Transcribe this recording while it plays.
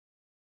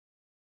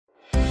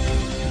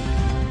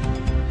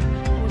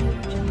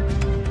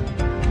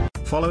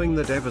Following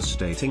the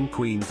devastating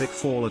Queen Vic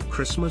fall at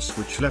Christmas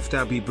which left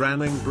Abi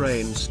Branning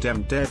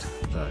brainstem dead,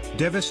 the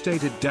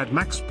devastated dad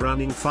Max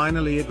Branning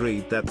finally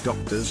agreed that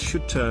doctors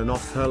should turn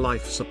off her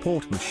life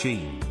support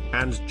machine,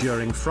 and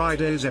during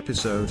Friday's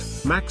episode,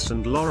 Max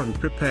and Lauren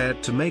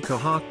prepared to make a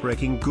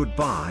heartbreaking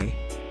goodbye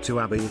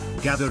to Abi,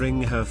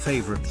 gathering her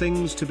favorite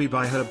things to be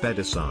by her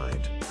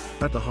bedside.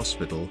 At the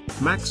hospital,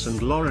 Max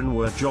and Lauren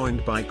were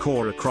joined by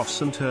Cora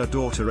Cross and her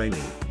daughter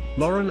Amy,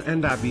 Lauren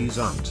and Abi's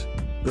aunt.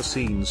 The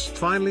scenes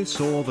finally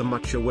saw the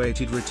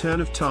much-awaited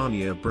return of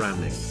Tanya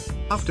Branning,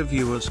 after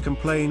viewers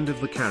complained of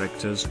the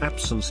character's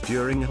absence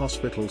during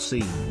hospital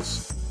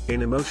scenes.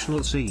 In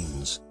emotional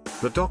scenes,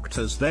 the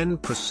doctors then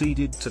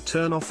proceeded to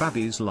turn off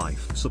Abi's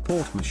life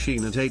support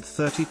machine at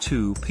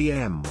 8:32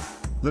 p.m.,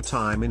 the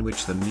time in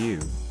which the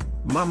new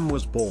mum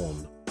was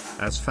born.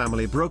 As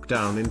family broke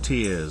down in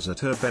tears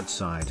at her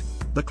bedside,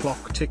 the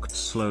clock ticked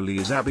slowly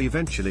as Abi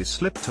eventually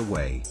slipped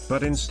away.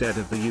 But instead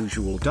of the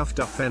usual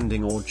duff-duff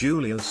ending or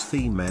Julia's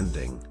theme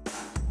ending,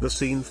 the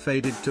scene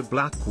faded to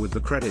black with the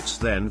credits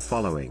then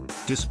following.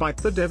 Despite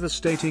the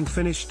devastating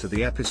finish to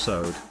the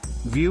episode,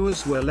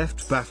 viewers were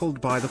left baffled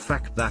by the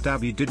fact that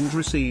Abi didn't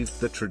receive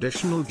the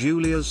traditional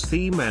Julia's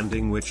theme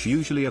ending which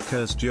usually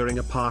occurs during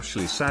a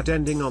partially sad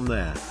ending on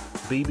their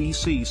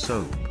BBC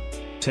soap.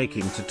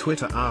 Taking to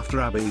Twitter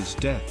after Abi's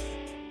death,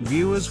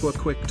 viewers were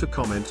quick to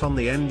comment on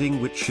the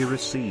ending which she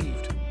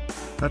received.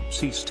 At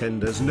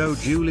EastEnders, no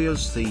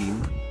Julia's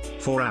theme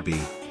for Abi.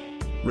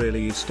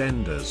 Really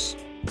EastEnders?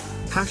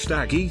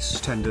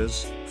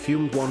 #EastEnders,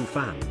 fumed one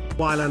fan,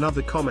 while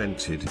another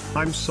commented,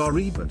 "I'm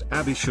sorry but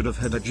Abi should have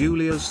had a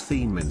Julia's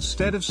theme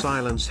instead of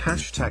silence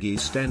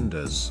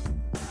 #EastEnders."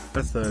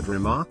 A third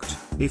remarked,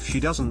 "If she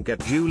doesn't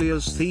get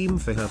Julia's theme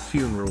for her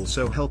funeral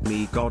so help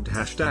me God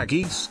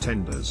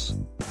 #EastEnders."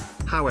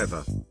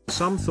 However,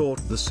 some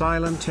thought the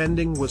silent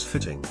ending was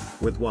fitting,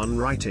 with one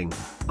writing,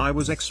 "I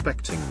was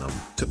expecting them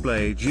to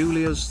play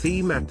Julia's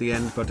theme at the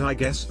end but I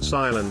guess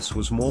silence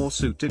was more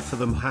suited for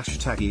them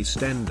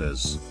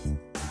 #EastEnders."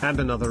 And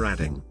another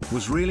adding,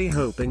 "Was really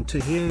hoping to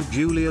hear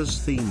Julia's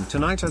theme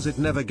tonight as it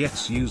never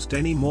gets used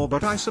anymore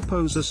but I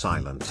suppose a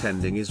silent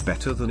ending is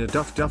better than a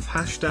duff-duff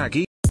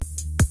 #E